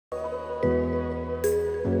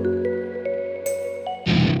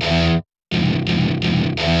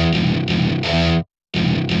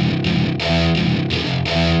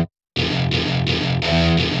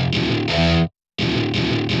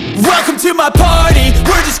my party,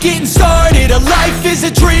 we're just getting started. A life is a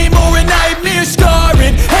dream or a nightmare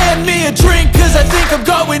scarring. Hand me a drink cause I think I'm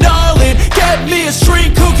going all in. Get me a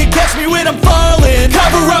shrink who can catch me when I'm falling.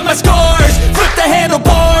 Cover up my scars, flip the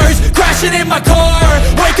handlebars, crashing in my car,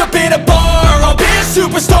 wake up in a bar. I'll be a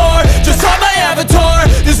superstar, just on my avatar.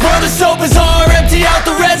 This world is so bizarre, empty out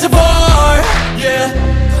the reservoir. Yeah,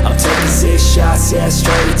 I'm taking 6 shots, yeah,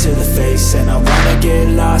 straight to the face. And I wanna get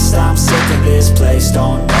lost, I'm sick of this place.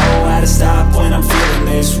 Don't know how to stop when I'm feeling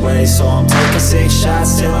this way. So I'm taking 6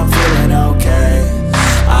 shots till I'm feeling okay.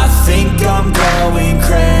 I think I'm going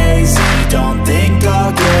crazy, don't think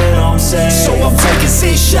I'll get home safe. So I'm taking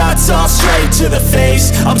 6 shots, all straight to the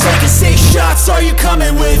face. I'm taking 6 shots, are you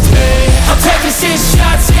coming with me? I'm taking 6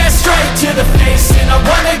 shots, yeah, straight to the face. And I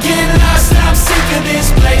wanna get lost, I'm sick of this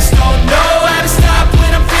place. Don't know how to stop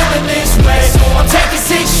when I'm feeling this way. So I'm taking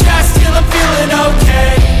 6 shots till I'm feeling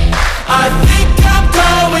okay. I think I'm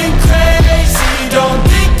going crazy, don't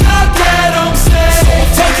think I'll get home safe. So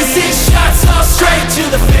I'm taking 6 shots, all straight to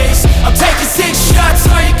the face. I'm taking 6 shots,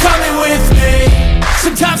 are you coming with me?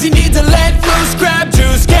 Sometimes you need to let loose, grab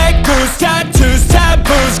juice, get goose, tattoos,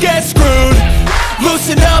 taboos, get screwed.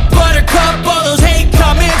 Loosen up, buttercup, all those hate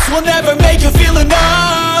comments will never make you feel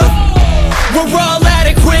enough. We're all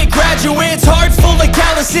adequate graduates, heart full of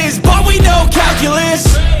calluses, but we know calculus.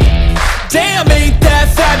 Damn, ain't that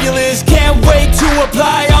fabulous? Can't wait to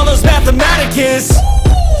apply all those mathematicus.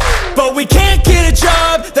 But we can't get a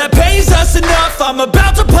job that pays us enough. I'm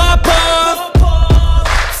about to pop off.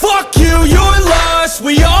 Fuck you, you're lost.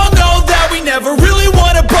 We all know that we never really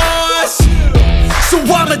want a boss. So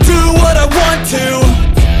I'ma do what I want to,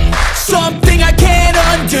 something I can't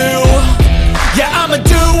undo. Yeah, I'ma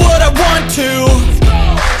do what I want to,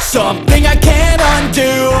 something I can't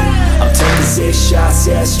undo. I'm taking 6 shots,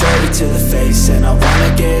 yeah, straight to the face. And I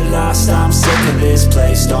wanna get lost, I'm sick of this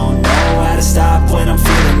place. Don't know how to stop when I'm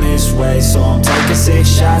feeling this way. So I'm taking 6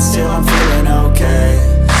 shots till I'm feeling okay.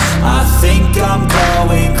 I think I'm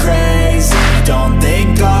going crazy, don't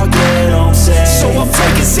think I'll get home safe. So I'm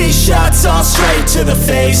taking 6 shots, all straight to the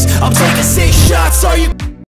face. I'm taking 6 shots, are you